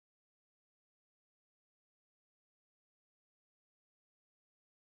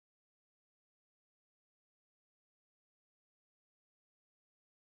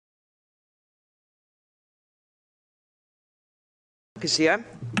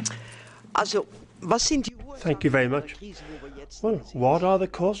Thank you very much. Well, what are the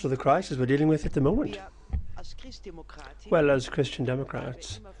causes of the crisis we're dealing with at the moment? Well, as Christian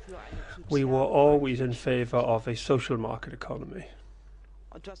Democrats, we were always in favor of a social market economy.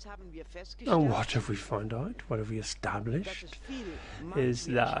 And what have we found out? What have we established? Is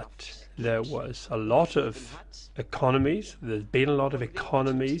that there was a lot of economies, there's been a lot of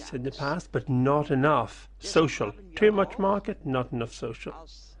economies in the past, but not enough social. Too much market, not enough social.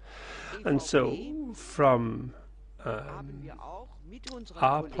 And so, from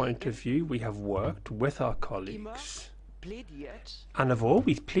our point of view, we have worked with our colleagues and have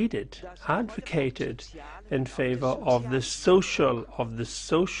always pleaded, advocated in favor of the social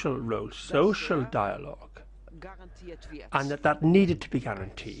role, social dialogue, and that needed to be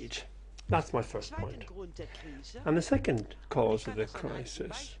guaranteed. That's my first point. And the second cause of the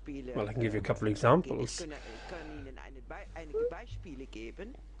crisis, well, I can give you a couple of examples.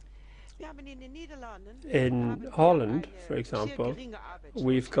 In Holland, for example,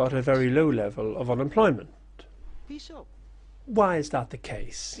 we've got a very low level of unemployment. Why is that the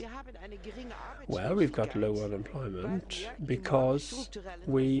case? Well, we've got low unemployment because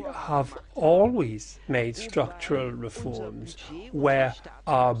we have always made structural reforms where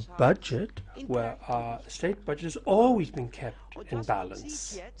our budget, where our state budget has always been kept in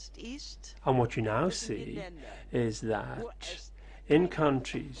balance. And what you now see is that in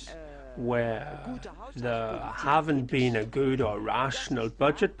countries where there haven't been a good or rational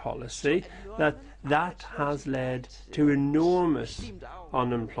budget policy, that has led to enormous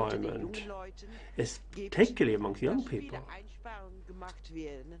unemployment, particularly amongst young people.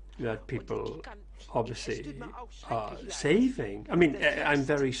 That people obviously are saving. I mean, I'm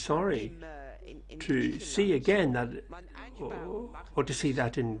very sorry to see again that, or to see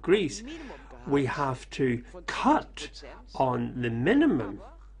that in Greece, we have to cut on the minimum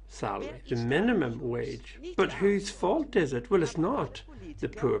salary, the minimum wage. But whose fault is it? Well, it's not the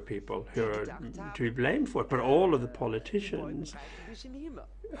poor people who are to be blamed for it, but all of the politicians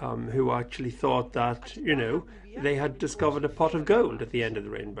who actually thought that, you know, they had discovered a pot of gold at the end of the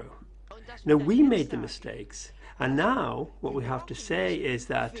rainbow. Now, we made the mistakes, and now what we have to say is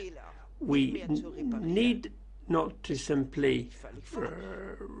that we need not to simply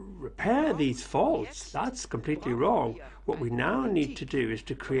repair these faults. That's completely wrong. What we now need to do is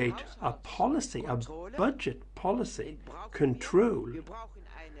to create a policy, a budget policy, control.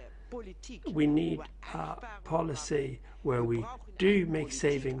 We need a policy where we do make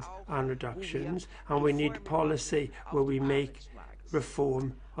savings and reductions, and we need policy where we make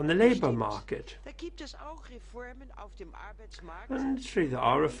reform on the labour market. And it's true, there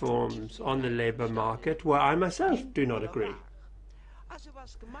are reforms on the labour market where I myself do not agree.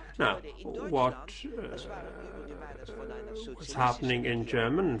 Now, what's happening in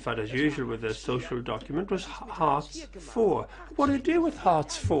Germany, in fact, as usual with the social document, was Hartz IV. What do you do with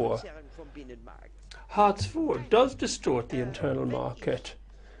Hartz IV? Hartz IV does distort the internal market.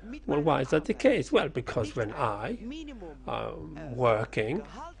 Well, why is that the case? Well, because when I am working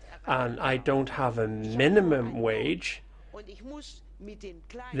and I don't have a minimum wage,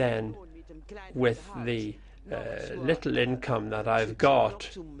 then with the little income that I've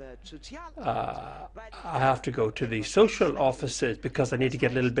got, I have to go to the social offices because I need to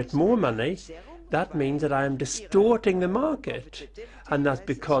get a little bit more money. That means that I am distorting the market, and that's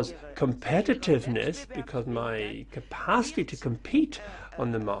because competitiveness, because my capacity to compete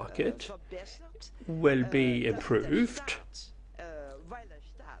on the market will be improved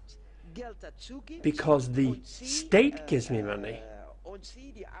because the state gives me money.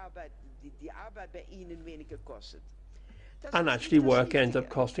 And actually work ends up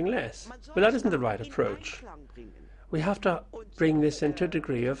costing less. But that isn't the right approach. We have to bring this into a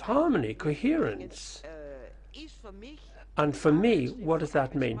degree of harmony, coherence. And for me, what does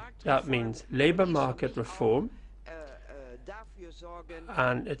that mean? That means labour market reform,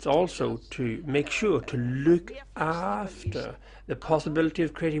 and it's also to make sure to look after the possibility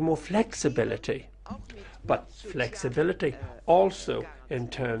of creating more flexibility. But flexibility also in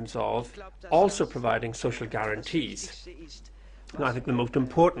terms of also providing social guarantees. And I think the most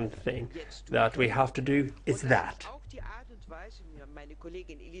important thing that we have to do is that.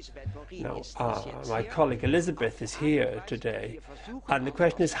 Now, my colleague Elizabeth is here today, and the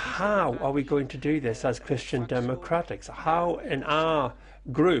question is, how are we going to do this as Christian Democrats? How in our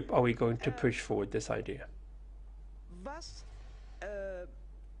group are we going to push forward this idea?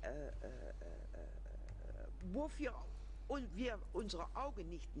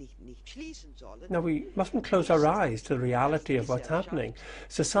 Now, we mustn't close our eyes to the reality of what's happening.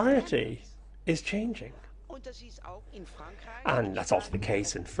 Society is changing. And that's also the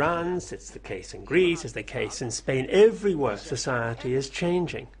case in France, it's the case in Greece, it's the case in Spain. Everywhere society is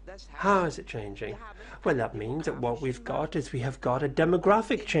changing. How is it changing? Well, that means that what we've got is we have got a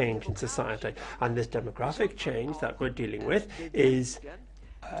demographic change in society. And this demographic change that we're dealing with is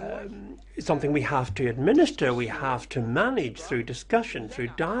something we have to administer, we have to manage through discussion, through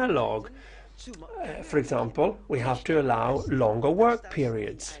dialogue. For example, we have to allow longer work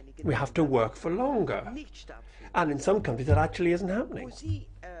periods. We have to work for longer. And in some countries that actually isn't happening.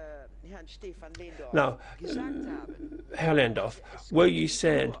 Now, Herr Lendorf, where you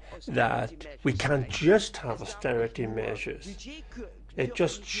said that we can't just have austerity measures, it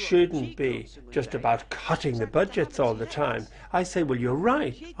just shouldn't be just about cutting the budgets all the time. I say, well, you're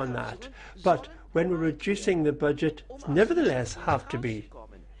right on that. But when we're reducing the budget, nevertheless have to be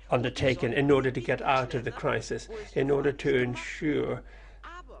undertaken in order to get out of the crisis, in order to ensure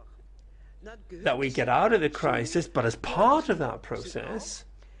that we get out of the crisis. But as part of that process,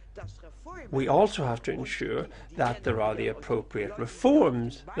 we also have to ensure that there are the appropriate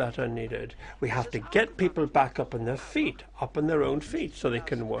reforms that are needed. We have to get people back up on their feet, up on their own feet, so they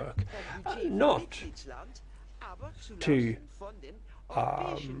can work. Not to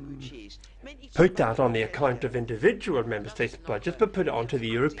put that on the account of individual member states' budgets, but put it onto the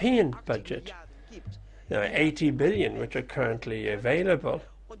European budget. There are 80 billion which are currently available,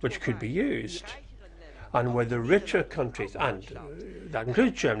 which could be used. And where the richer countries, and that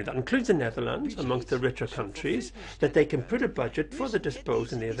includes Germany, that includes the Netherlands, amongst the richer countries, that they can put a budget for the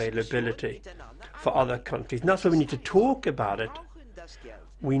disposal and the availability for other countries. And that's why we need to talk about it.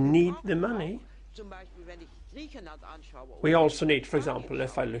 We need the money. We also need, for example,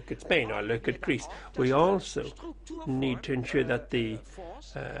 if I look at Spain or I look at Greece, we also need to ensure that the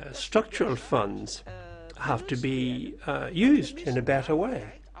structural funds have to be used in a better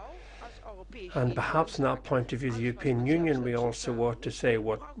way. And perhaps from that point of view, the European Union, we also want to say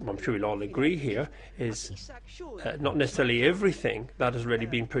what I'm sure we'll all agree here is not necessarily everything that has already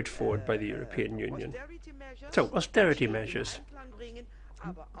been put forward by the European Union. So austerity measures,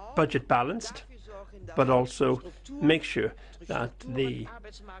 budget balanced, but also make sure that the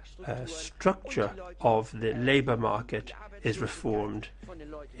structure of the labour market is reformed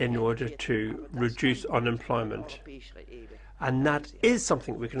in order to reduce unemployment. And that is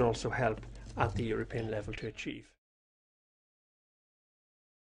something we can also help at the European level to achieve.